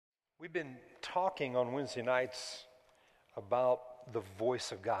We've been talking on Wednesday nights about the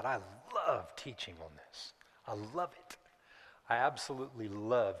voice of God. I love teaching on this. I love it. I absolutely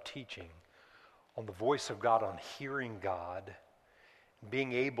love teaching on the voice of God, on hearing God,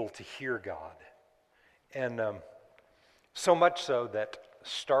 being able to hear God. And so much so that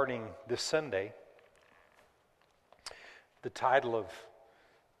starting this Sunday, the title of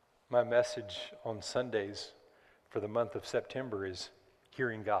my message on Sundays for the month of September is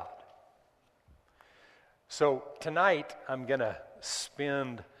Hearing God. So tonight, I'm going to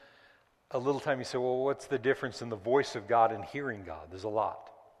spend a little time. You say, well, what's the difference in the voice of God and hearing God? There's a lot.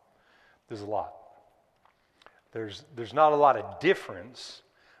 There's a lot. There's not a lot of difference,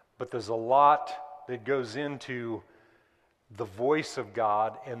 but there's a lot that goes into the voice of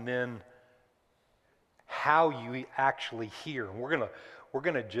God and then how you actually hear. And we're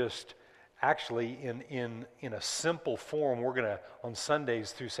gonna just actually in a simple form, we're gonna on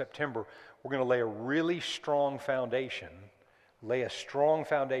Sundays through September, we're gonna lay a strong foundation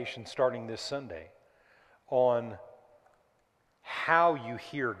starting this Sunday on how you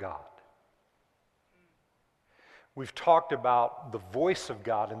hear God. We've talked about the voice of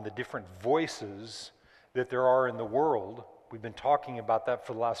God and the different voices that there are in the world. We've been talking about that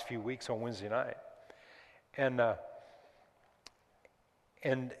for the last few weeks on Wednesday night. And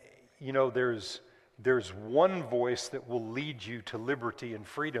you know, there's one voice that will lead you to liberty and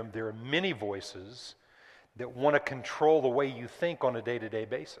freedom. There are many voices that want to control the way you think on a day-to-day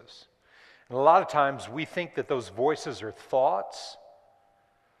basis. And a lot of times we think that those voices are thoughts,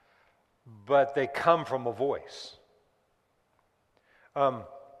 but they come from a voice.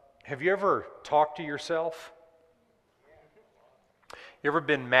 Have you ever talked to yourself? You ever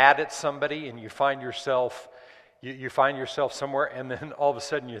been mad at somebody and you find yourself somewhere and then all of a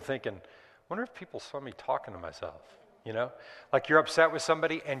sudden you're thinking, I wonder if people saw me talking to myself, you know? Like you're upset with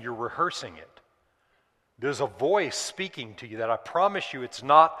somebody and you're rehearsing it. There's a voice speaking to you that I promise you it's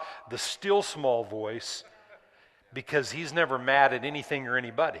not the still small voice because he's never mad at anything or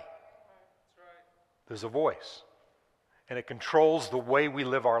anybody. There's a voice and it controls the way we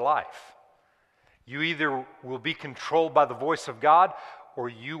live our life. You either will be controlled by the voice of God or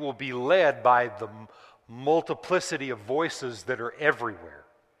you will be led by the multiplicity of voices that are everywhere.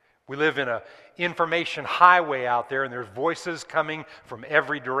 We live in an information highway out there, and there's voices coming from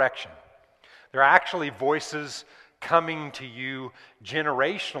every direction. There are actually voices coming to you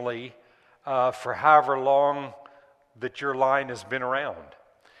generationally for however long that your line has been around.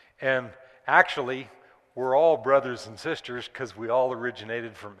 And actually, we're all brothers and sisters because we all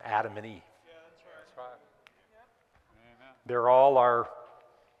originated from Adam and Eve. Yeah, that's right. They're all our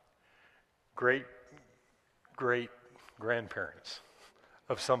great grandparents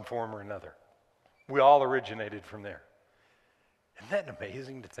of some form or another. We all originated from there. Isn't that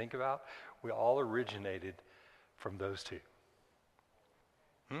amazing to think about? We all originated from those two.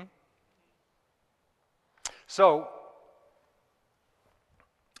 So,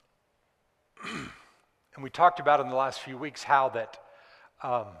 and we talked about in the last few weeks how that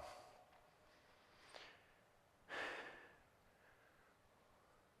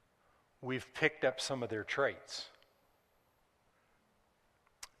we've picked up some of their traits.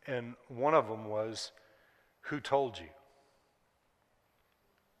 And one of them was, who told you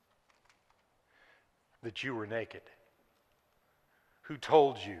that you were naked? Who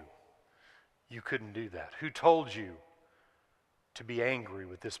told you you couldn't do that? Who told you to be angry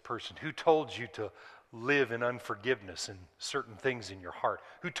with this person? Who told you to live in unforgiveness and certain things in your heart?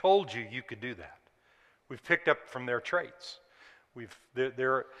 Who told you you could do that? We've picked up from their traits. They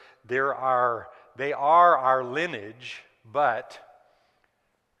are our lineage, but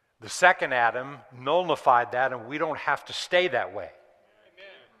the second Adam nullified that, and we don't have to stay that way.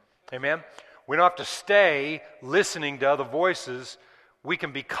 Amen? We don't have to stay listening to other voices. We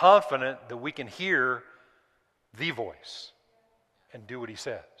can be confident that we can hear the voice and do what he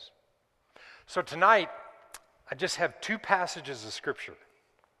says. So tonight, I just have two passages of Scripture.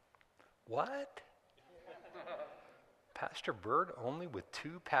 What? Pastor Bert only with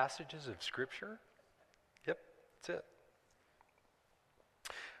two passages of Scripture? Yep, that's it.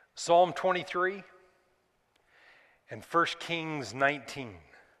 Psalm 23 and 1 Kings 19.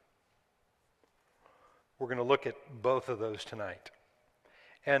 We're going to look at both of those tonight.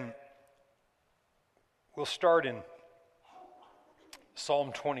 And we'll start in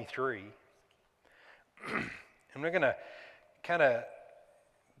Psalm 23. And we're going to kind of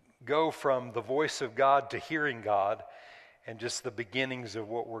go from the voice of God to hearing God and just the beginnings of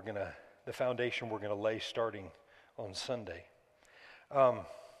the foundation we're going to lay starting on Sunday.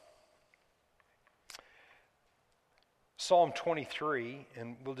 Psalm 23,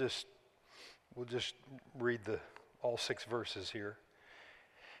 and we'll just read all 6 verses here.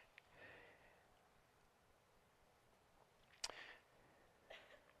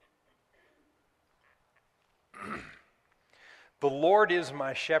 The Lord is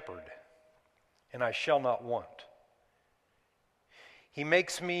my shepherd, and I shall not want. He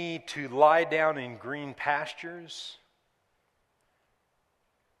makes me to lie down in green pastures.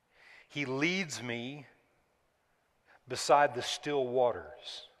 He leads me beside the still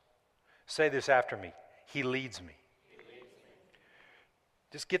waters. Say this after me. He leads me. He leads me.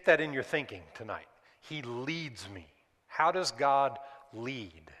 Just get that in your thinking tonight. He leads me. How does God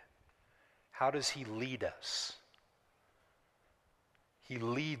lead? How does He lead us? He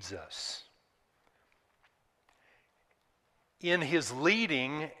leads us. In His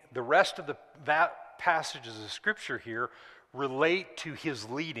leading, the rest of the passages of Scripture here relate to His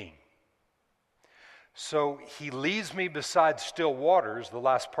leading. So He leads me beside still waters, the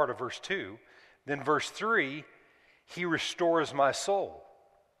last part of verse 2. Then verse 3, He restores my soul.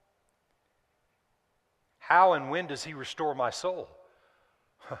 How and when does He restore my soul?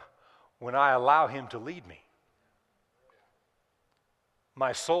 When I allow Him to lead me.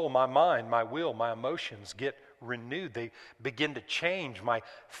 My soul, my mind, my will, my emotions get renewed. They begin to change. My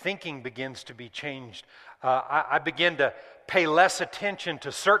thinking begins to be changed. I begin to pay less attention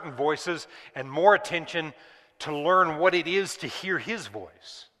to certain voices and more attention to learn what it is to hear His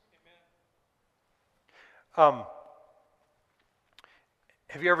voice. Have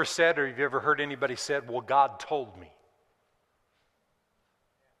you ever said, or have you ever heard anybody said, well, God told me?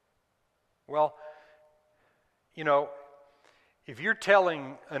 Well, you know, if you're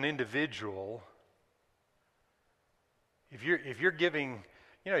telling an individual, if you're giving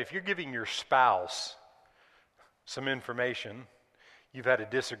your spouse some information, you've had a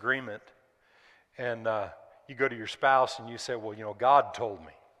disagreement, and you go to your spouse and you say, well, you know, God told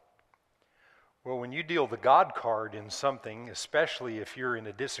me. Well, when you deal the God card in something, especially if you're in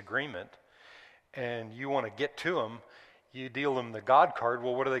a disagreement and you want to get to them, you deal them the God card.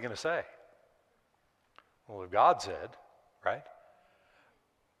 Well, what are they going to say? Well, if God said, right?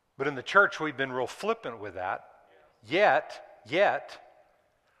 But in the church, we've been real flippant with that. Yet,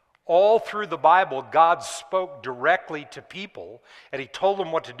 all through the Bible, God spoke directly to people, and He told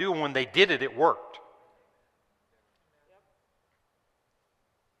them what to do, and when they did it, it worked.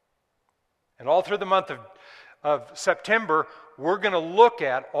 And all through the month of September, we're going to look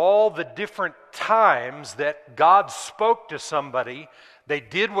at all the different times that God spoke to somebody. They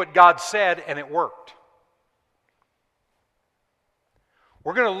did what God said, and it worked.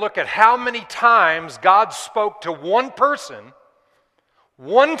 We're going to look at how many times God spoke to one person,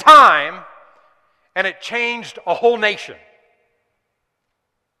 one time, and it changed a whole nation.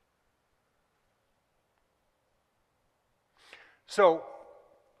 So,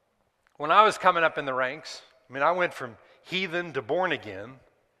 when I was coming up in the ranks, I went from heathen to born again,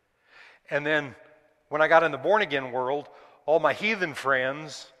 and then when I got in the born again world, all my heathen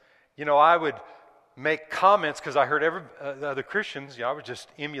friends, I would make comments because I heard the other Christians, I was just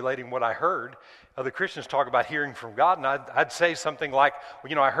emulating what I heard. Other Christians talk about hearing from God, and I'd say something like,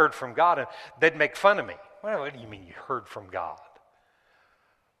 well, I heard from God, and they'd make fun of me. Well, what do you mean you heard from God?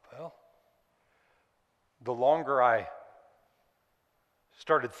 Well, the longer I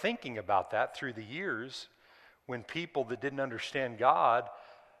started thinking about that through the years, when people that didn't understand God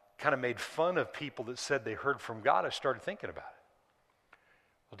kind of made fun of people that said they heard from God, I started thinking about it.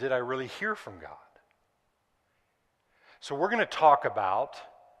 Well, did I really hear from God? So we're going to talk about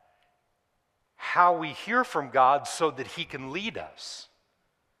how we hear from God so that He can lead us.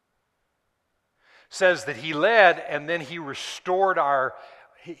 It says that He led and then He restores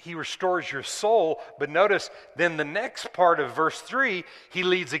your soul. But notice, then the next part of verse 3, He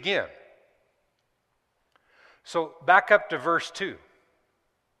leads again. So back up to verse 2.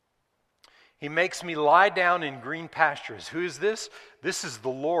 He makes me lie down in green pastures. Who is this? This is the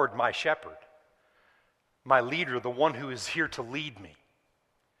Lord, my shepherd, my leader, the one who is here to lead me.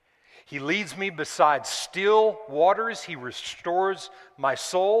 He leads me beside still waters. He restores my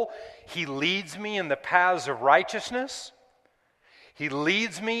soul. He leads me in the paths of righteousness. He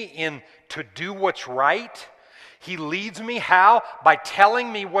leads me in to do what's right. He leads me how? By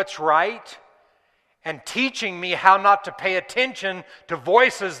telling me what's right and teaching me how not to pay attention to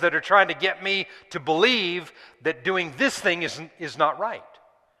voices that are trying to get me to believe that doing this thing is not right.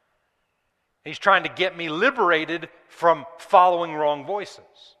 He's trying to get me liberated from following wrong voices.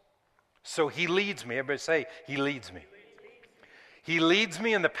 So He leads me. Everybody say, He leads me. He leads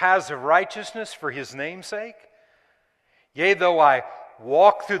me in the paths of righteousness for His name's sake. Yea, though I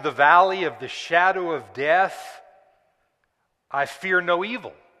walk through the valley of the shadow of death, I fear no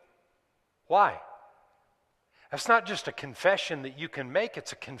evil. Why? That's not just a confession that you can make.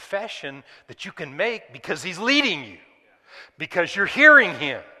 It's a confession that you can make because He's leading you. Because you're hearing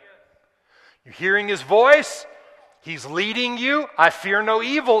Him. You're hearing His voice. He's leading you. I fear no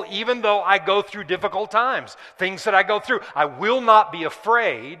evil, even though I go through difficult times. Things that I go through. I will not be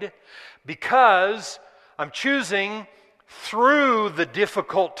afraid because I'm choosing through the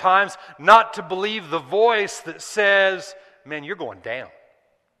difficult times not to believe the voice that says, man, you're going down.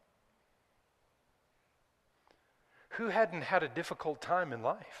 Who hadn't had a difficult time in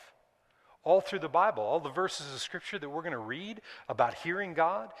life? All through the Bible, all the verses of Scripture that we're going to read about hearing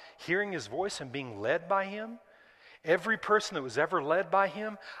God, hearing His voice and being led by Him. Every person that was ever led by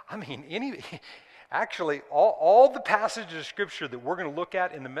Him, actually, all the passages of Scripture that we're going to look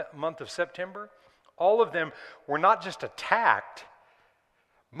at in the month of September, all of them were not just attacked.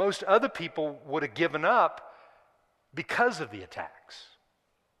 Most other people would have given up because of the attacks.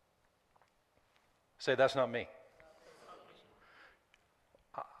 Say, that's not me.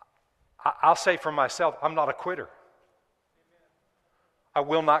 I'll say for myself, I'm not a quitter. I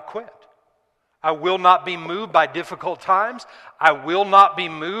will not quit. I will not be moved by difficult times. I will not be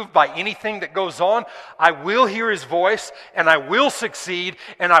moved by anything that goes on. I will hear His voice, and I will succeed,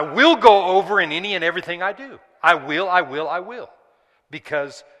 and I will go over in any and everything I do. I will.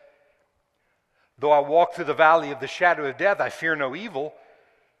 Because though I walk through the valley of the shadow of death, I fear no evil,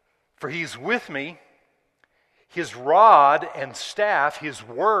 for He's with me. His rod and staff, His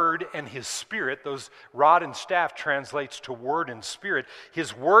word and His spirit, those rod and staff translates to word and spirit.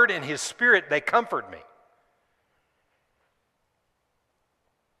 His word and His spirit, they comfort me.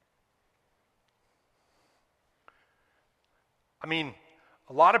 A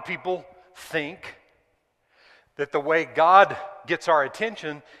lot of people think that the way God gets our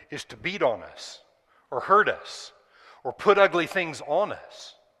attention is to beat on us or hurt us or put ugly things on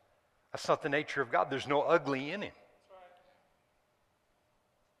us. That's not the nature of God. There's no ugly in Him.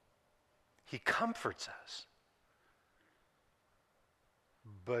 He comforts us.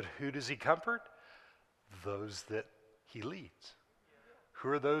 But who does He comfort? Those that He leads. Who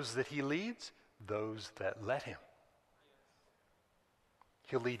are those that He leads? Those that let Him.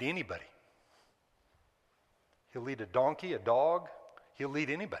 He'll lead anybody. He'll lead a donkey, a dog. He'll lead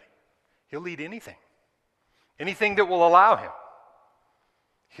anybody. He'll lead anything. Anything that will allow Him.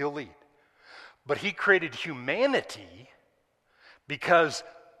 He'll lead. But He created humanity because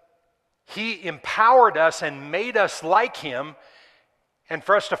He empowered us and made us like Him. And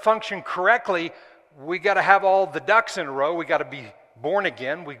for us to function correctly, we got to have all the ducks in a row. We got to be born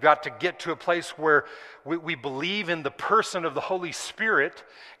again. We've got to get to a place where we believe in the person of the Holy Spirit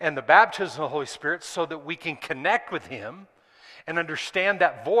and the baptism of the Holy Spirit so that we can connect with Him and understand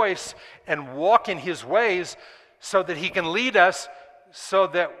that voice and walk in His ways so that He can lead us so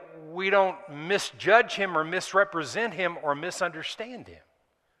that we don't misjudge Him or misrepresent Him or misunderstand Him.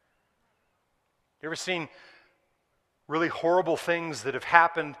 You ever seen really horrible things that have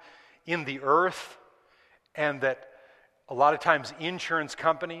happened in the earth and that a lot of times insurance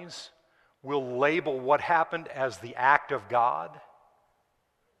companies will label what happened as the act of God?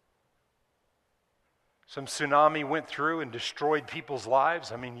 Some tsunami went through and destroyed people's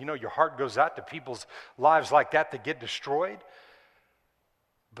lives. Your heart goes out to people's lives like that get destroyed.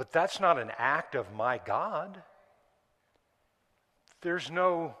 But that's not an act of my God. There's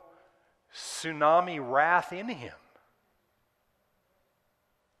no tsunami wrath in Him.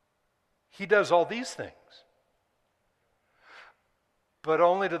 He does all these things. But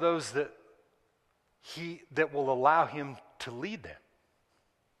only to those that will allow Him to lead them.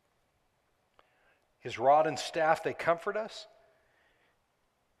 His rod and staff, they comfort us.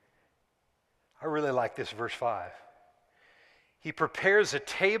 I really like this verse 5. He prepares a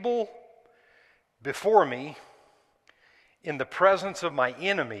table before me in the presence of my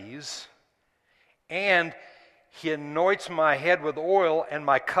enemies, and He anoints my head with oil, and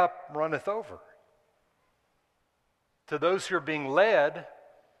my cup runneth over. To those who are being led,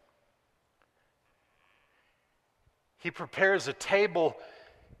 He prepares a table.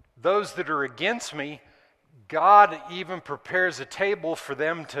 Those that are against me, God even prepares a table for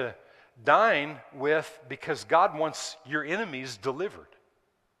them to dine with because God wants your enemies delivered.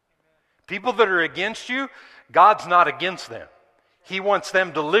 People that are against you, God's not against them. He wants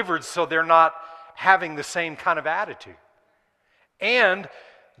them delivered so they're not having the same kind of attitude. And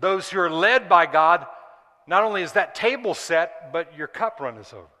those who are led by God, not only is that table set, but your cup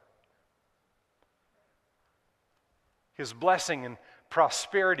runneth over. His blessing and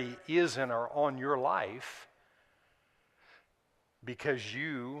prosperity is and are on your life because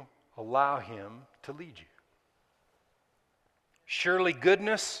you allow Him to lead you. Surely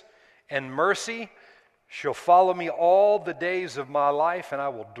goodness and mercy shall follow me all the days of my life, and I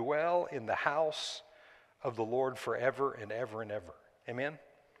will dwell in the house of the Lord forever and ever and ever. Amen?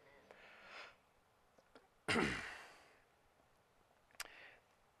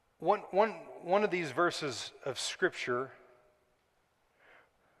 One of these verses of Scripture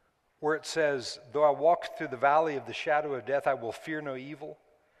where it says, though I walk through the valley of the shadow of death, I will fear no evil.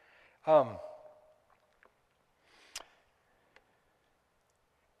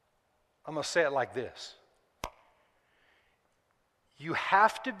 I'm going to say it like this. You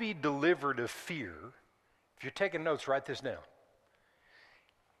have to be delivered of fear. If you're taking notes, write this down.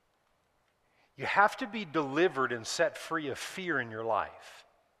 You have to be delivered and set free of fear in your life.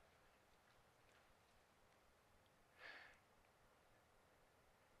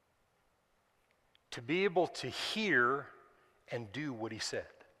 To be able to hear and do what he said.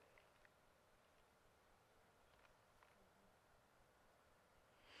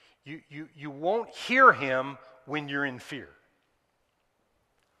 You won't hear him when you're in fear.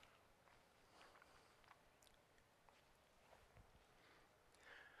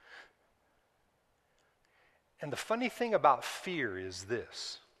 And the funny thing about fear is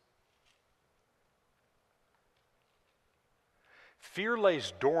this. Fear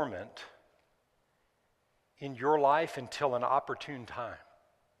lays dormant in your life until an opportune time.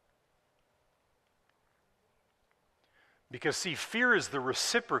 Because, see, fear is the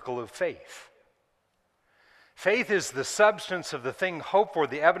reciprocal of faith. Faith is the substance of the thing hoped for,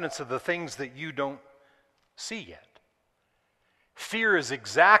 the evidence of the things that you don't see yet. Fear is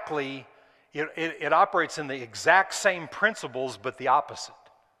exactly, it operates in the exact same principles, but the opposite.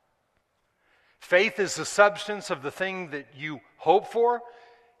 Faith is the substance of the thing that you hope for.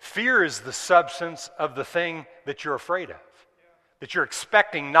 Fear is the substance of the thing that you're afraid of, that you're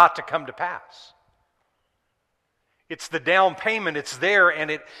expecting not to come to pass. It's the down payment, it's there, and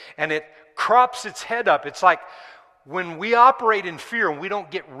it crops its head up. It's like when we operate in fear and we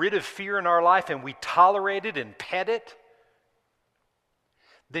don't get rid of fear in our life and we tolerate it and pet it,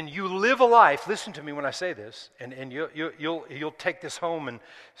 then you live a life, listen to me when I say this, and you'll take this home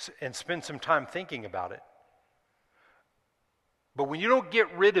and spend some time thinking about it. But when you don't get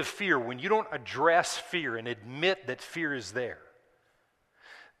rid of fear, when you don't address fear and admit that fear is there,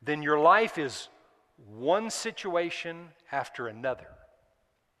 then your life is one situation after another.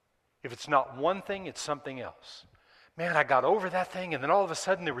 If it's not one thing, it's something else. Man, I got over that thing, and then all of a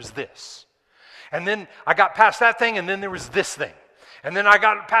sudden there was this. And then I got past that thing, and then there was this thing. And then I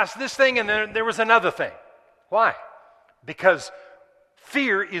got past this thing, and then there was another thing. Why? Because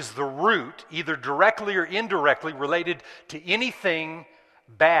fear is the root, either directly or indirectly, related to anything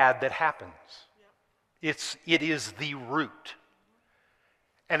bad that happens. It is the root.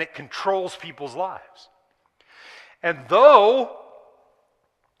 And it controls people's lives. And though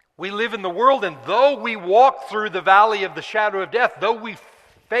we live in the world, and though we walk through the valley of the shadow of death, though we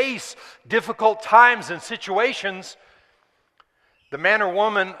face difficult times and situations, the man or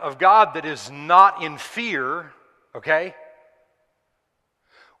woman of God that is not in fear, okay,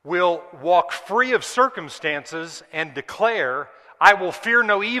 will walk free of circumstances and declare, I will fear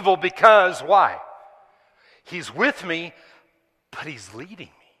no evil because, why? He's with me, but he's leading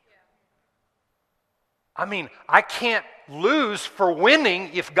me. I mean, I can't lose for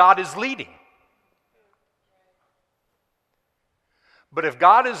winning if God is leading. But if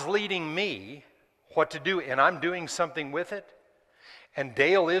God is leading me what to do, and I'm doing something with it, and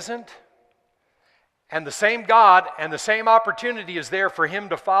Dale isn't, and the same God and the same opportunity is there for him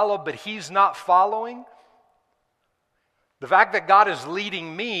to follow, but he's not following, the fact that God is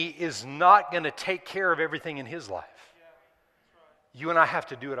leading me is not going to take care of everything in his life. You and I have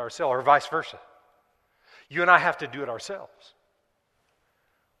to do it ourselves, or vice versa. You and I have to do it ourselves.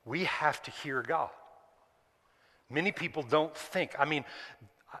 We have to hear God. Many people don't think. I mean,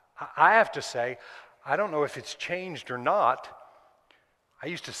 I have to say, I don't know if it's changed or not. I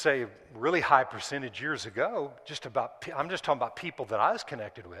used to say a really high percentage years ago, I'm just talking about people that I was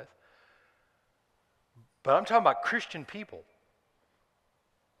connected with. But I'm talking about Christian people.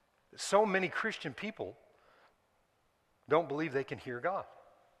 So many Christian people don't believe they can hear God.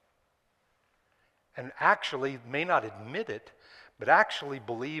 And actually may not admit it, but actually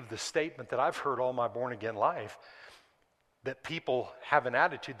believe the statement that I've heard all my born-again life, that people have an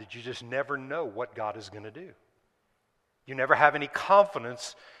attitude that you just never know what God is going to do. You never have any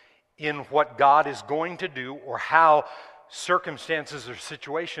confidence in what God is going to do or how circumstances or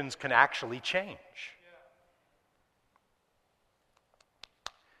situations can actually change.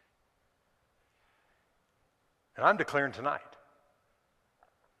 And I'm declaring tonight,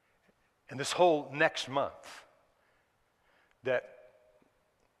 and this whole next month, that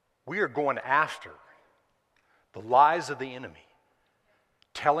we are going after the lies of the enemy,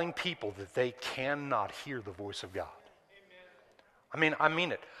 telling people that they cannot hear the voice of God. I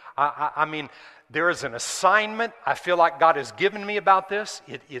mean it. I mean, there is an assignment I feel like God has given me about this.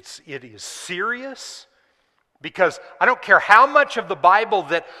 It is serious, because I don't care how much of the Bible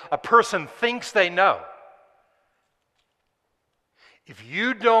that a person thinks they know. If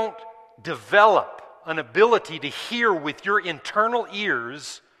you don't develop an ability to hear with your internal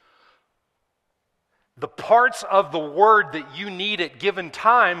ears the parts of the word that you need at given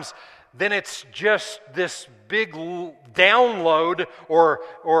times, then it's just this big download,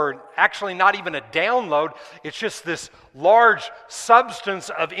 or actually not even a download. It's just this large substance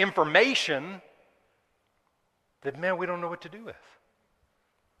of information that, man, we don't know what to do with.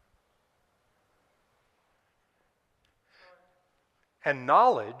 And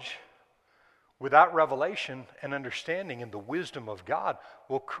knowledge without revelation and understanding and the wisdom of God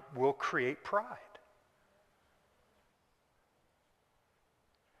will create pride.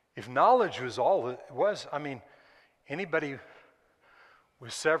 If knowledge was all it was, I mean, anybody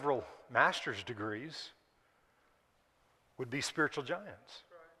with several master's degrees would be spiritual giants.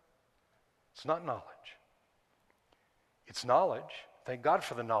 It's not knowledge. It's knowledge. Thank God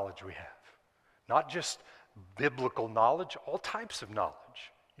for the knowledge we have. Not just biblical knowledge, all types of knowledge.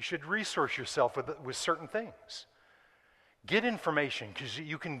 You should resource yourself with certain things. Get information, because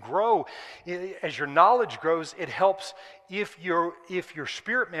you can grow. As your knowledge grows, it helps if your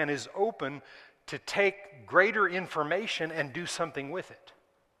spirit man is open to take greater information and do something with it.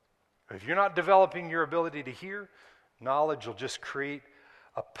 If you're not developing your ability to hear, knowledge will just create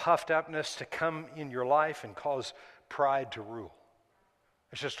a puffed upness to come in your life and cause pride to rule.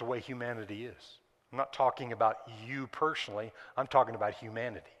 It's just the way humanity is. I'm not talking about you personally. I'm talking about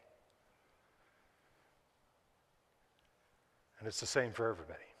humanity. And it's the same for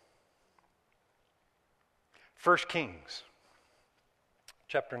everybody. 1 Kings,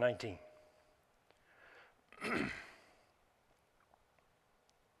 chapter 19.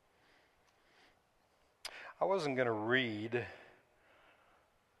 I wasn't going to read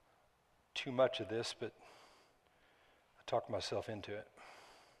too much of this, but I talked myself into it.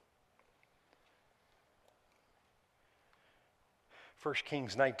 1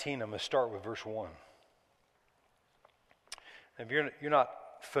 Kings 19, I'm going to start with verse 1. If you're not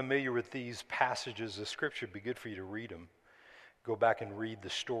familiar with these passages of Scripture, it'd be good for you to read them. Go back and read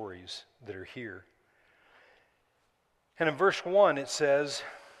the stories that are here. And in verse 1 it says,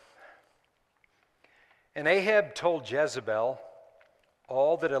 "And Ahab told Jezebel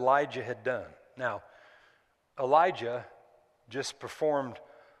all that Elijah had done." Now, Elijah just performed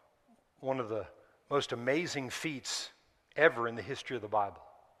one of the most amazing feats ever in the history of the Bible.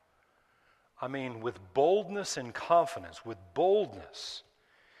 I mean, with boldness and confidence, with boldness,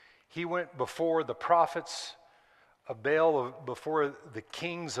 he went before the prophets of Baal, before the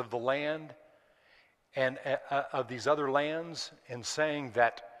kings of the land and of these other lands, and saying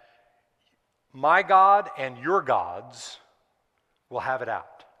that my God and your gods will have it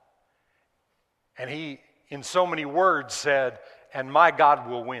out. And he, in so many words, said, "And my God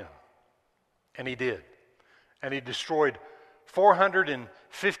will win." And he did. And he destroyed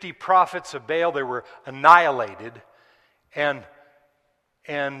 450 prophets of Baal. They were annihilated. And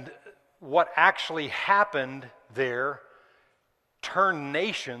what actually happened there turned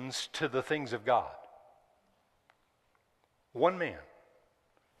nations to the things of God. One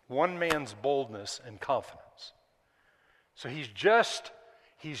man's boldness and confidence. So he's just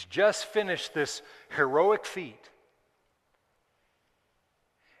finished this heroic feat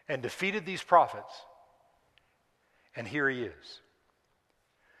and defeated these prophets. And here he is.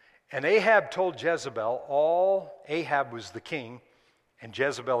 And Ahab told Jezebel Ahab was the king, and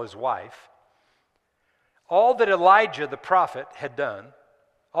Jezebel his wife, all that Elijah the prophet had done,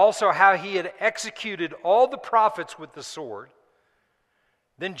 also how he had executed all the prophets with the sword.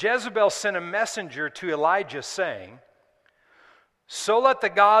 Then Jezebel sent a messenger to Elijah, saying, "So let the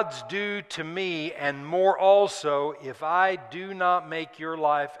gods do to me, and more also, if I do not make your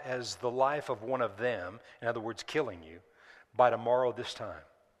life as the life of one of them," in other words, killing you, "by tomorrow this time."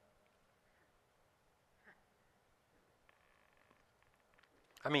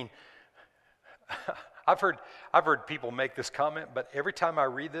 I mean, I've heard people make this comment, but every time I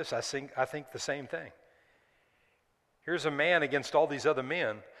read this, I think the same thing. Here's a man against all these other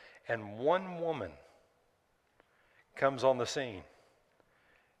men, and one woman comes on the scene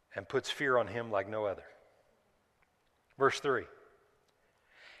and puts fear on him like no other. Verse 3.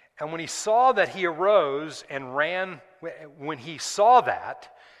 "And when he saw that, he arose and ran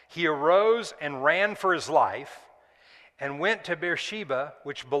for his life, and went to Beersheba,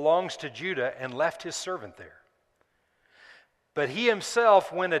 which belongs to Judah, and left his servant there. But he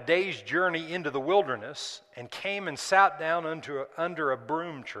himself went a day's journey into the wilderness and came and sat down under a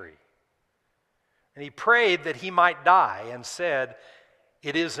broom tree. And he prayed that he might die and said,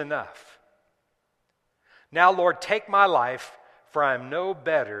 "It is enough. Now, Lord, take my life, for I am no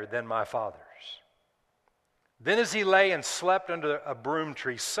better than my father's." Then as he lay and slept under a broom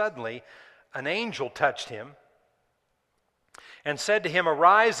tree, suddenly an angel touched him and said to him,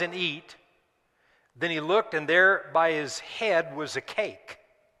 "Arise and eat." Then he looked, and there by his head was a cake,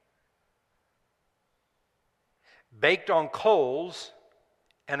 baked on coals,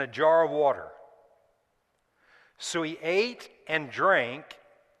 and a jar of water. So he ate and drank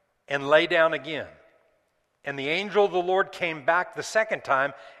and lay down again. And the angel of the Lord came back the second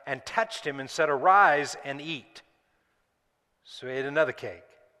time and touched him and said, "Arise and eat." So he ate another cake,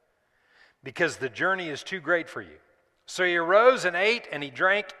 because the journey is too great for you. So he arose and ate, and he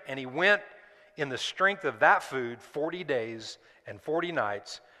drank, and he went in the strength of that food 40 days and 40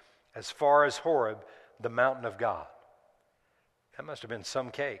 nights as far as Horeb, the mountain of God. That must have been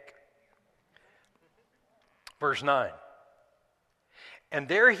some cake. Verse 9. And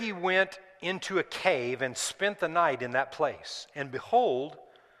there he went into a cave and spent the night in that place. And behold,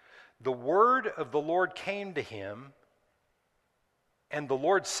 the word of the Lord came to him, and the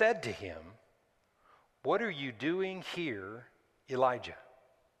Lord said to him, "What are you doing here, Elijah?"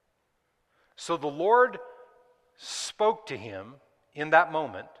 So the Lord spoke to him in that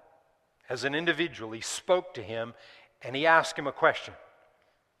moment. As an individual, he spoke to him, and he asked him a question.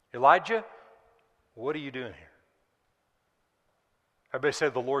 "Elijah, what are you doing here?" Everybody say,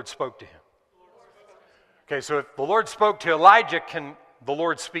 "The Lord spoke to him." Okay, so if the Lord spoke to Elijah, can the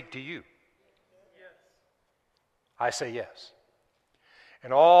Lord speak to you? Yes. I say yes.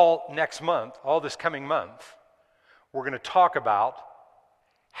 And all next month, all this coming month, we're going to talk about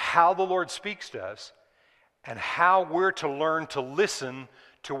how the Lord speaks to us and how we're to learn to listen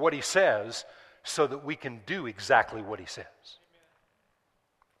to what he says so that we can do exactly what he says. Amen.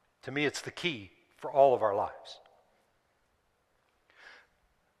 To me, it's the key for all of our lives.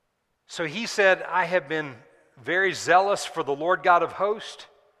 So he said, "I have been very zealous for the Lord God of hosts,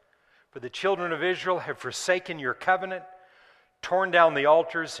 for the children of Israel have forsaken your covenant, torn down the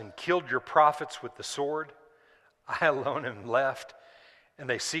altars, and killed your prophets with the sword. I alone am left, and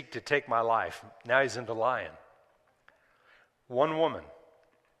they seek to take my life." Now he's into lying. One woman.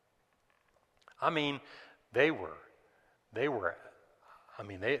 I mean, they were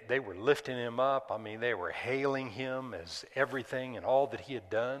lifting him up. I mean, they were hailing him as everything and all that he had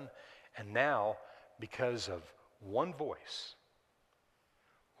done. And now, because of one voice,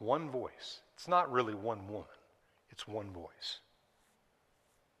 it's not really one woman, it's one voice.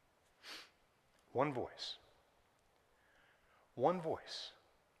 One voice. One voice.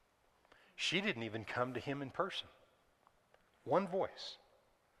 She didn't even come to him in person. One voice.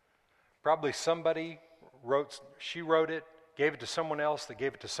 Probably somebody she wrote it, gave it to someone else, that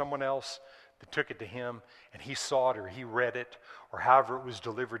gave it to someone else, that took it to him, and he saw it or he read it, or however it was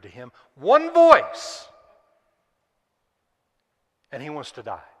delivered to him. One voice. And he wants to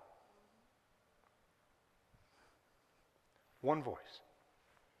die. One voice.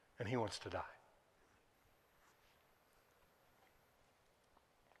 And he wants to die.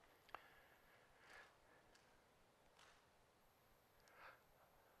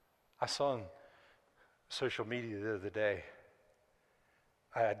 I saw on social media the other day,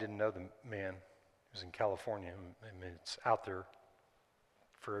 I didn't know the man. He was in California. I mean, it's out there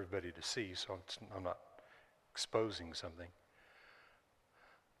for everybody to see, so I'm not exposing something.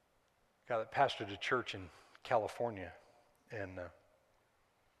 A guy that pastored a church in California and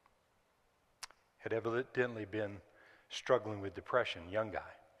had evidently been struggling with depression, young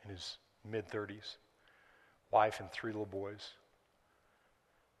guy in his mid-30s, wife and 3 little boys,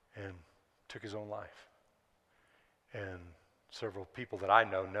 and took his own life. And several people that I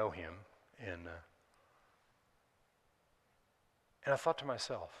know him, and I thought to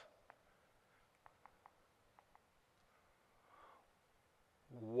myself,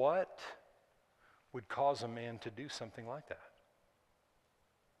 what would cause a man to do something like that?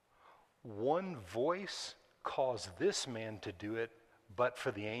 One voice caused this man to do it, but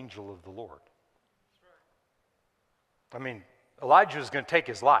for the angel of the Lord. I mean, Elijah was going to take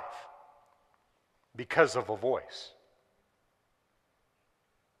his life because of a voice.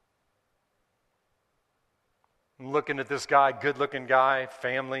 I'm looking at this guy, good-looking guy,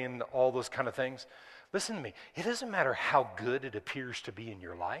 family, and all those kind of things. Listen to me. It doesn't matter how good it appears to be in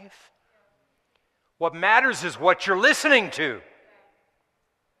your life. What matters is what you're listening to.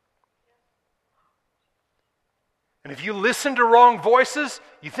 And if you listen to wrong voices,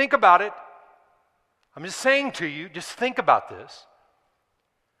 you think about it. I'm just saying to you, just think about this.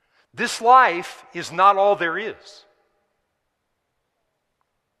 This life is not all there is.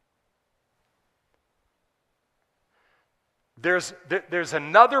 There's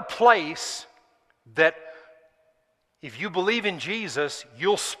another place that, if you believe in Jesus,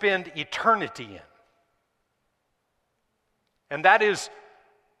 you'll spend eternity in. And that is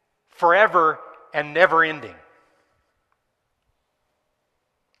forever and never ending.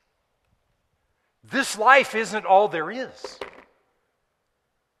 This life isn't all there is.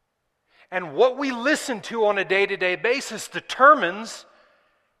 And what we listen to on a day-to-day basis determines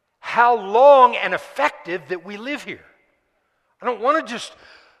how long and effective that we live here. I don't want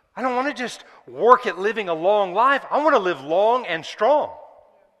to just work at living a long life. I want to live long and strong.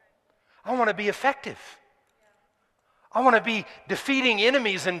 I want to be effective. I want to be defeating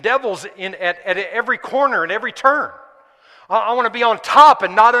enemies and devils at every corner and every turn. I want to be on top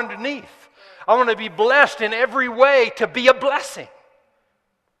and not underneath. I want to be blessed in every way to be a blessing.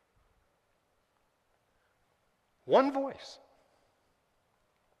 One voice.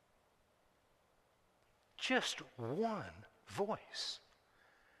 Just one voice.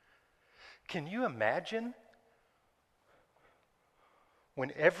 Can you imagine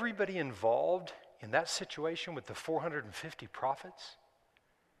when everybody involved in that situation with the 450 prophets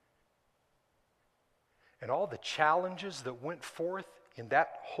and all the challenges that went forth in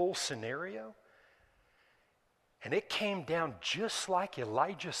that whole scenario, and it came down just like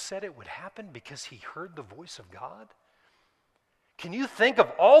Elijah said it would happen because he heard the voice of God? Can you think of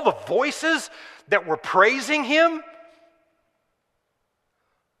all the voices that were praising him?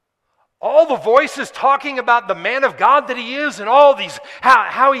 All the voices talking about the man of God that he is and all these,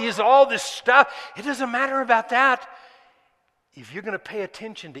 how he is all this stuff. It doesn't matter about that. If you're going to pay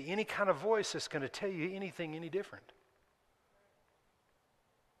attention to any kind of voice that's going to tell you anything any different.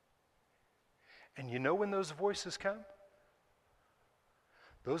 And you know when those voices come?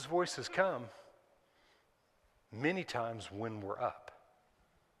 Those voices come many times when we're up.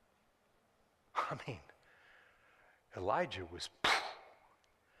 I mean, Elijah was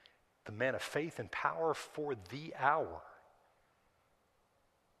the man of faith and power for the hour.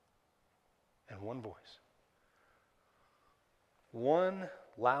 And one voice. One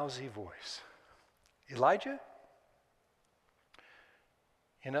lousy voice. Elijah?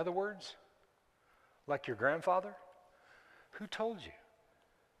 In other words, like your grandfather? Who told you?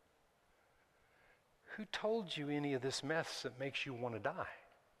 Who told you any of this mess that makes you want to die?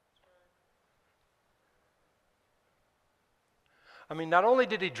 I mean, not only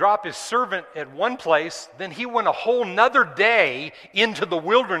did he drop his servant at one place, then he went a whole nother day into the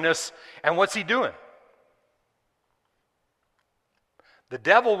wilderness, and what's he doing? The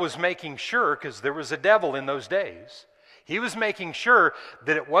devil was making sure, because there was a devil in those days, he was making sure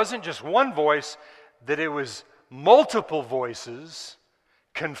that it wasn't just one voice, that it was multiple voices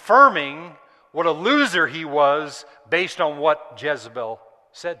confirming what a loser he was based on what Jezebel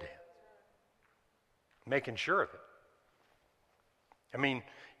said to him. Making sure of it. I mean,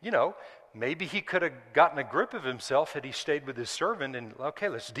 you know, maybe he could have gotten a grip of himself had he stayed with his servant and, okay,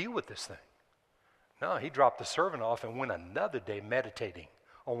 let's deal with this thing. No, he dropped the servant off and went another day meditating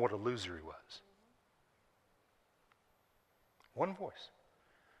on what a loser he was. One voice.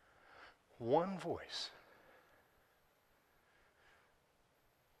 One voice.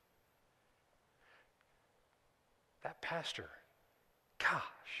 That pastor, gosh,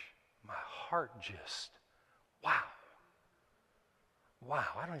 my heart just, wow. Wow,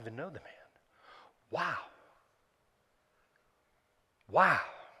 I don't even know the man. Wow. Wow.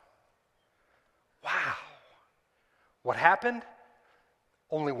 Wow. What happened?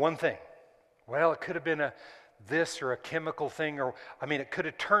 Only one thing. Well, it could have been this or a chemical thing, or, I mean, it could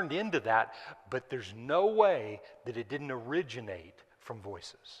have turned into that, but there's no way that it didn't originate from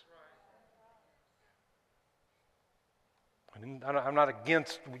voices. I'm not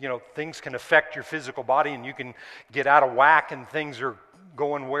against, things can affect your physical body and you can get out of whack and things are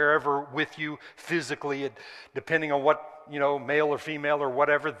going wherever with you physically, depending on what, male or female or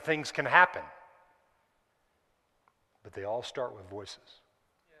whatever, things can happen. But they all start with voices.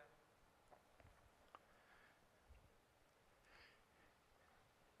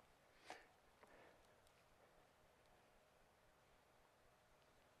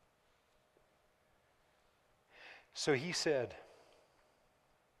 So he said,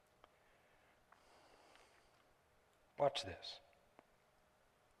 watch this.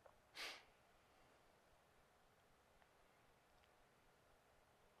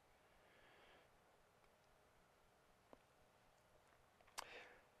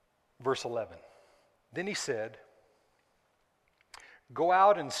 Verse 11. Then he said, Go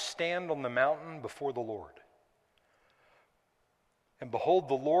out and stand on the mountain before the Lord. And behold,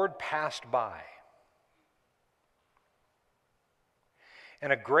 the Lord passed by.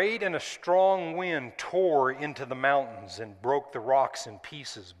 And a great and a strong wind tore into the mountains and broke the rocks in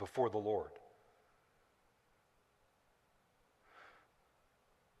pieces before the Lord.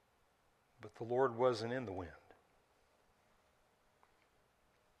 But the Lord wasn't in the wind.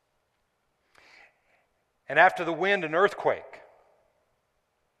 And after the wind, an earthquake.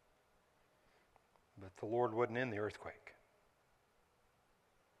 But the Lord wasn't in the earthquake.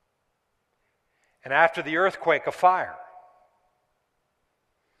 And after the earthquake, a fire.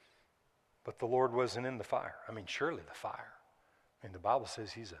 But the Lord wasn't in the fire. I mean, surely the fire. I mean, the Bible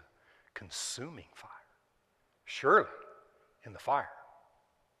says he's a consuming fire. Surely in the fire.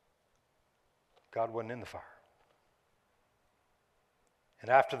 God wasn't in the fire.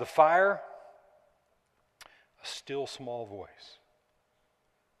 And after the fire, a still small voice.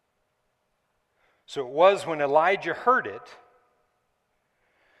 So it was when Elijah heard it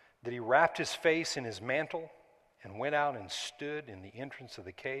that he wrapped his face in his mantle and went out and stood in the entrance of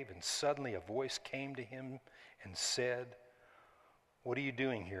the cave. And suddenly a voice came to him and said, "What are you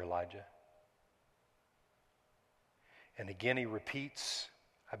doing here, Elijah?" And again he repeats,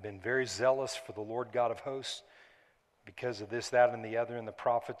 "I've been very zealous for the Lord God of hosts because of this, that, and the other, and the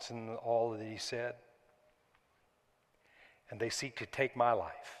prophets and all that he said. And they seek to take my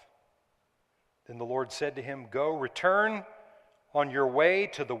life." Then the Lord said to him, "Go, return on your way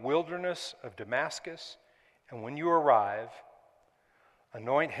to the wilderness of Damascus, and when you arrive,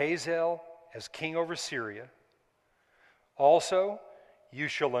 anoint Hazael as king over Syria. Also, you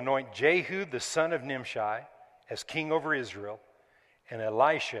shall anoint Jehu the son of Nimshi as king over Israel, and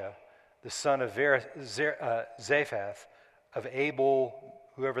Elisha the son of Zaphath of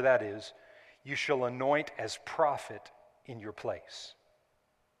Abel, whoever that is, you shall anoint as prophet in your place."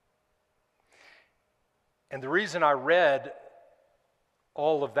 And the reason I read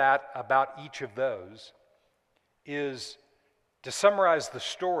all of that about each of those is to summarize the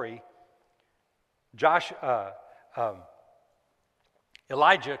story.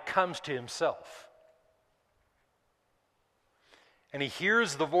 Elijah comes to himself. And he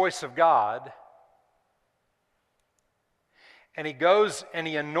hears the voice of God. And he goes and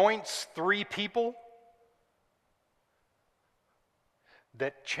he anoints 3 people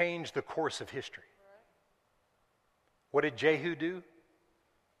that change the course of history. What did Jehu do?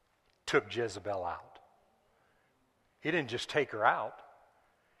 Took Jezebel out. He didn't just take her out.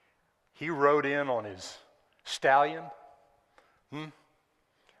 He rode in on his stallion,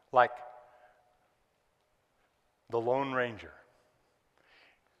 like the Lone Ranger.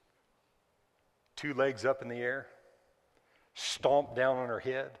 2 legs up in the air, stomped down on her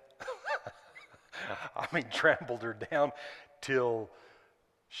head. I mean, trampled her down till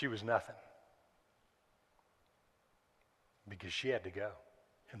she was nothing. Because she had to go.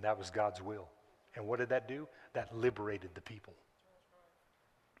 And that was God's will. And what did that do? That liberated the people.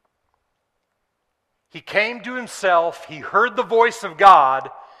 He came to himself. He heard the voice of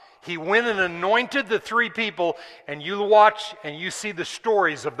God. He went and anointed the 3 people. And you watch and you see the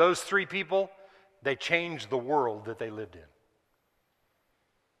stories of those 3 people. They changed the world that they lived in.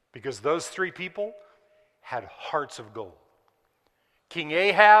 Because those 3 people had hearts of gold. King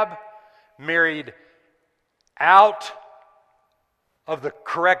Ahab married out of the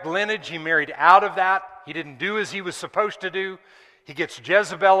correct lineage. He married out of that. He didn't do as he was supposed to do. He gets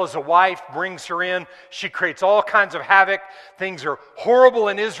Jezebel as a wife, brings her in. She creates all kinds of havoc. Things are horrible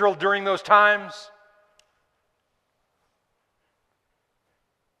in Israel during those times.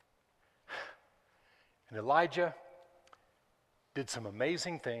 And Elijah did some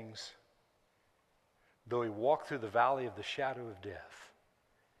amazing things. Though he walked through the valley of the shadow of death,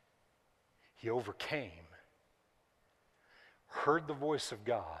 he overcame, heard the voice of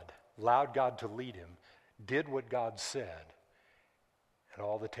God, allowed God to lead him, did what God said, and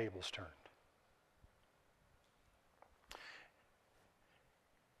all the tables turned.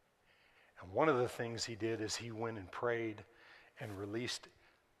 And one of the things he did is he went and prayed and released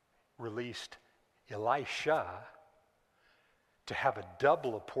Elisha to have a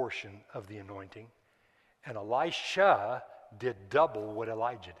double a portion of the anointing, and Elisha did double what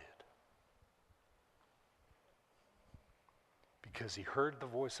Elijah did. Because he heard the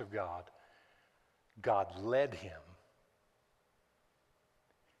voice of God, God led him,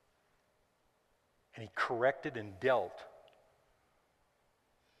 and he corrected and dealt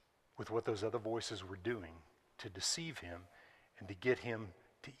with what those other voices were doing to deceive him and to get him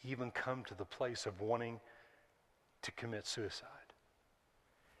to even come to the place of wanting to commit suicide.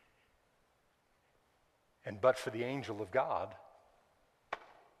 And but for the angel of God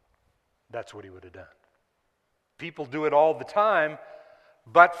that's what he would have done. People do it all the time,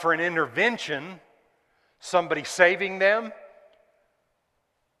 but for an intervention, somebody saving them,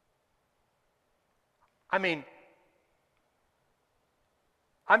 I mean,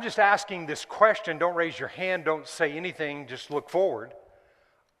 I'm just asking this question. Don't raise your hand, don't say anything, just look forward.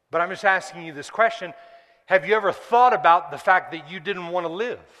 But I'm just asking you this question. Have you ever thought about the fact that you didn't want to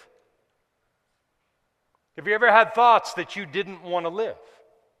live? Have you ever had thoughts that you didn't want to live?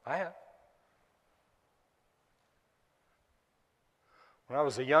 I have. When I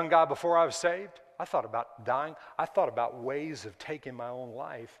was a young guy before I was saved, I thought about dying. I thought about ways of taking my own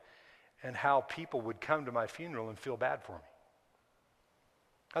life and how people would come to my funeral and feel bad for me.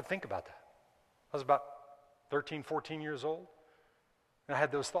 I'd think about that. I was about 13, 14 years old, and I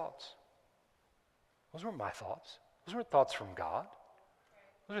had those thoughts. Those weren't my thoughts. Those weren't thoughts from God.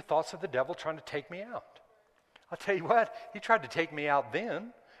 Those are thoughts of the devil trying to take me out. I'll tell you what, he tried to take me out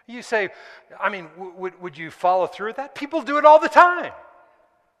then. You say, I mean, would you follow through with that? People do it all the time.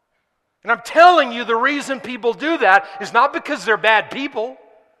 And I'm telling you, the reason people do that is not because they're bad people,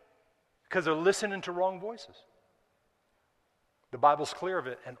 because they're listening to wrong voices. The Bible's clear of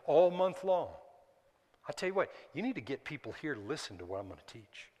it, and all month long. I'll tell you what, you need to get people here to listen to what I'm going to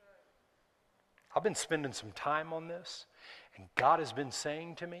teach. I've been spending some time on this, and God has been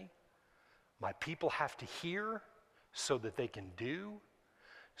saying to me, my people have to hear so that they can do,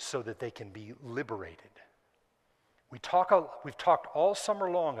 so that they can be liberated. We've talked all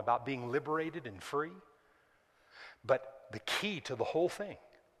summer long about being liberated and free, but the key to the whole thing,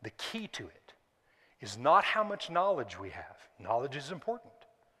 the key to it, is not how much knowledge we have. Knowledge is important,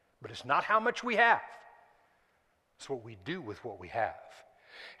 but it's not how much we have. It's what we do with what we have,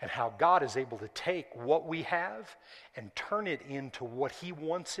 and how God is able to take what we have and turn it into what He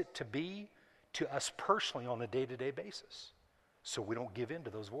wants it to be to us personally on a day-to-day basis, so we don't give in to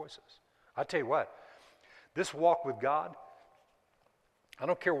those voices. I tell you what, this walk with God, I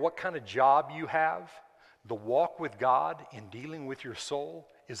don't care what kind of job you have, the walk with God in dealing with your soul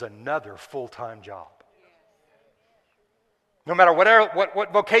is another full-time job. No matter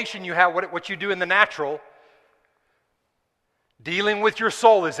what vocation you have, what you do in the natural, dealing with your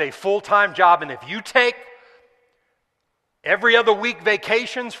soul is a full-time job. And if you take every other week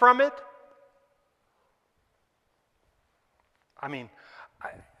vacations from it, I mean,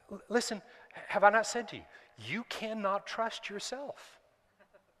 listen, have I not said to you, you cannot trust yourself.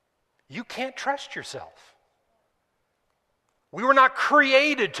 You can't trust yourself. We were not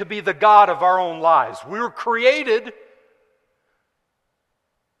created to be the God of our own lives. We were created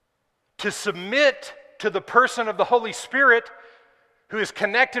to submit to the person of the Holy Spirit who is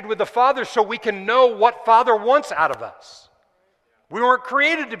connected with the Father so we can know what Father wants out of us. We weren't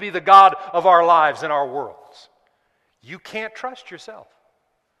created to be the God of our lives and our worlds. You can't trust yourself.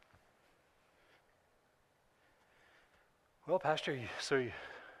 Well, Pastor, so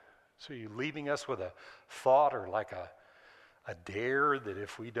you're leaving us with a thought or like a dare that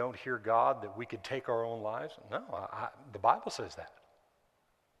if we don't hear God that we could take our own lives? No, the Bible says that.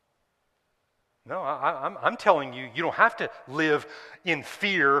 No, I'm telling you, you don't have to live in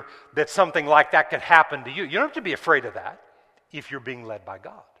fear that something like that could happen to you. You don't have to be afraid of that if you're being led by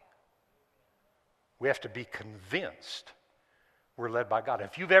God. We have to be convinced we're led by God.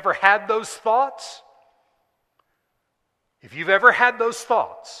 If you've ever had those thoughts,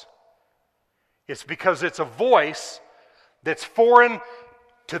 it's because it's a voice that's foreign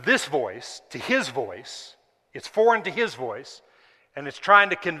to this voice, to His voice. It's foreign to His voice, and it's trying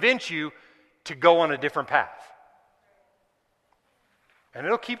to convince you to go on a different path. And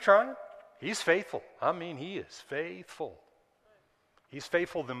it'll keep trying. He's faithful. I mean, He is faithful. He's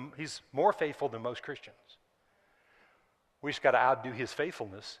more faithful than most Christians. We just got to outdo His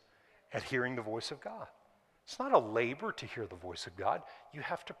faithfulness at hearing the voice of God. It's not a labor to hear the voice of God. You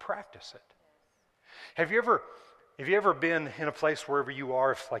have to practice it. Have you ever been in a place wherever you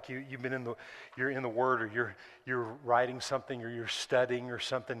are, if like you've been you're in the Word, or you're writing something, or you're studying or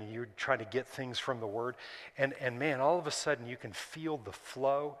something, and you're trying to get things from the Word, and man, all of a sudden you can feel the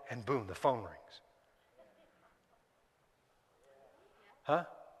flow, and boom, the phone rings. Huh?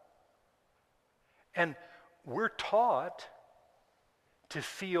 And we're taught to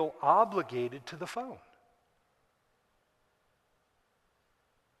feel obligated to the phone.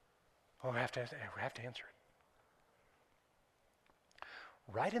 Well, we have to answer it.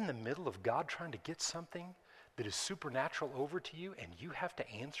 Right in the middle of God trying to get something that is supernatural over to you, and you have to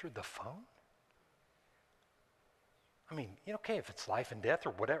answer the phone? I mean, okay, if it's life and death or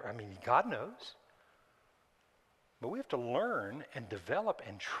whatever, I mean, God knows. But we have to learn and develop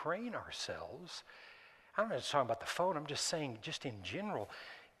and train ourselves. I'm not just talking about the phone, I'm just saying, just in general,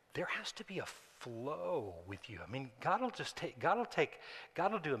 there has to be a flow with you. I mean, God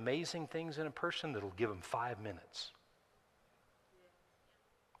will do amazing things in a person that'll give them 5 minutes.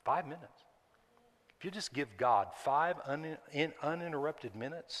 5 minutes. If you just give God 5 uninterrupted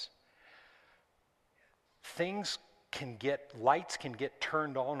minutes, lights can get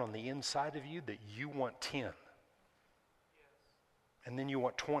turned on the inside of you that you want 10. And then you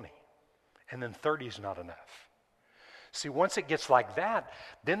want 20. And then 30 is not enough. See, once it gets like that,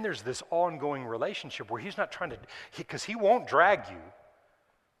 then there's this ongoing relationship where he's not trying to, because he won't drag you.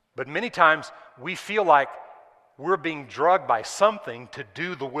 But many times we feel like we're being drugged by something to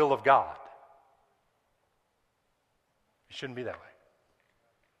do the will of God. It shouldn't be that way.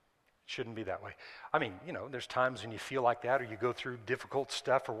 It shouldn't be that way. I mean, there's times when you feel like that or you go through difficult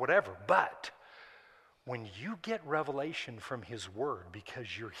stuff or whatever. But when you get revelation from his word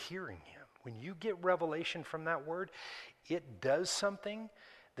because you're hearing him, when you get revelation from that word, it does something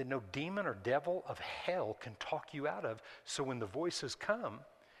that no demon or devil of hell can talk you out of. So when the voices come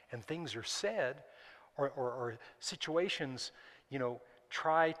and things are said or situations,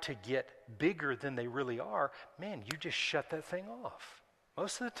 try to get bigger than they really are, man, you just shut that thing off.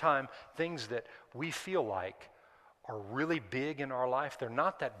 Most of the time, things that we feel like are really big in our life, they're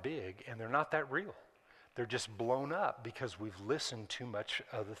not that big and they're not that real. They're just blown up because we've listened too much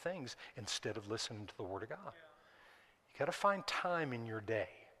other things instead of listening to the Word of God. You got to find time in your day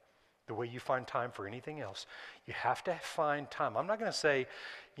the way you find time for anything else. You have to find time. I'm not going to say,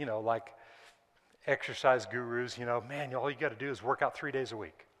 like exercise gurus, man, all you got to do is work out 3 days a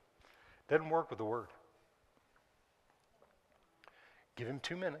week. Doesn't work with the Word. Give him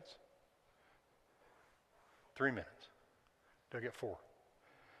 2 minutes, 3 minutes. Don't get 4,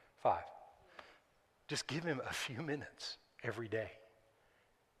 5. Just give him a few minutes every day.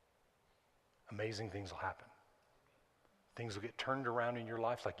 Amazing things will happen. Things will get turned around in your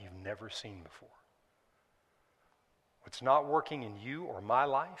life like you've never seen before. What's not working in you or my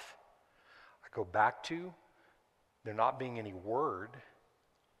life, I go back to there not being any word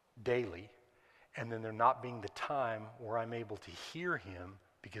daily, and then there not being the time where I'm able to hear him,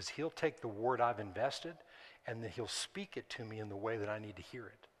 because he'll take the word I've invested and then he'll speak it to me in the way that I need to hear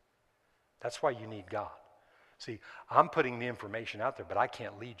it. That's why you need God. See, I'm putting the information out there, but I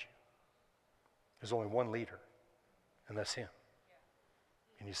can't lead you. There's only one leader, and that's him.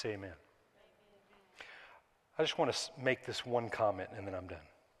 Can you say amen? I just want to make this one comment, and then I'm done.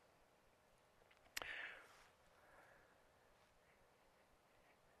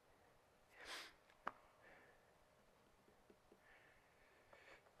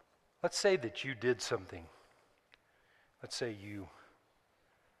 Let's say that you did something. Let's say you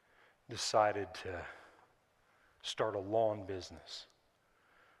decided to start a lawn business.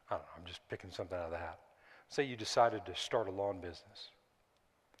 I don't know, I'm just picking something out of the hat. Say you decided to start a lawn business.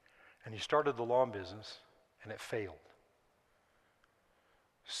 And you started the lawn business and it failed.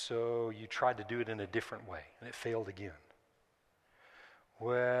 So you tried to do it in a different way and it failed again.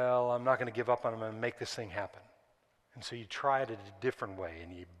 Well, I'm not going to give up on it. I'm going to make this thing happen. And so you tried it a different way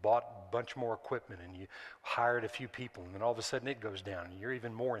and you bought a bunch more equipment and you hired a few people, and then all of a sudden it goes down and you're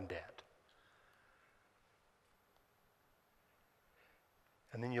even more in debt.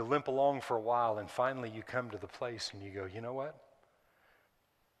 And then you limp along for a while and finally you come to the place and you go, you know what?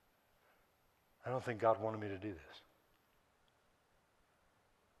 I don't think God wanted me to do this.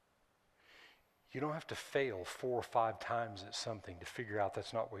 You don't have to fail 4 or 5 times at something to figure out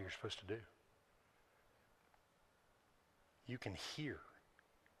that's not what you're supposed to do. You can hear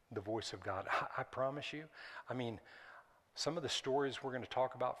the voice of God. I promise you. I mean, some of the stories we're going to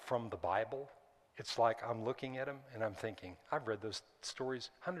talk about from the Bible, it's like I'm looking at them and I'm thinking, I've read those stories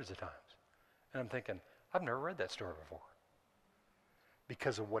hundreds of times. And I'm thinking, I've never read that story before.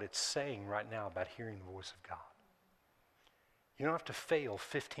 Because of what it's saying right now about hearing the voice of God. You don't have to fail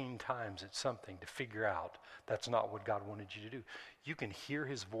 15 times at something to figure out that's not what God wanted you to do. You can hear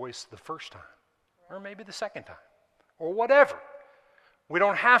his voice the first time, or maybe the second time, or whatever. We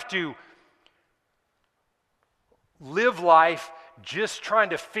don't have to live life just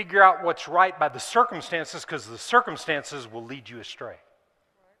trying to figure out what's right by the circumstances, because the circumstances will lead you astray.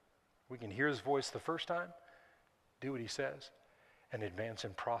 We can hear his voice the first time, do what he says, and advance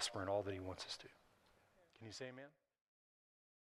and prosper in all that he wants us to. Can you say amen?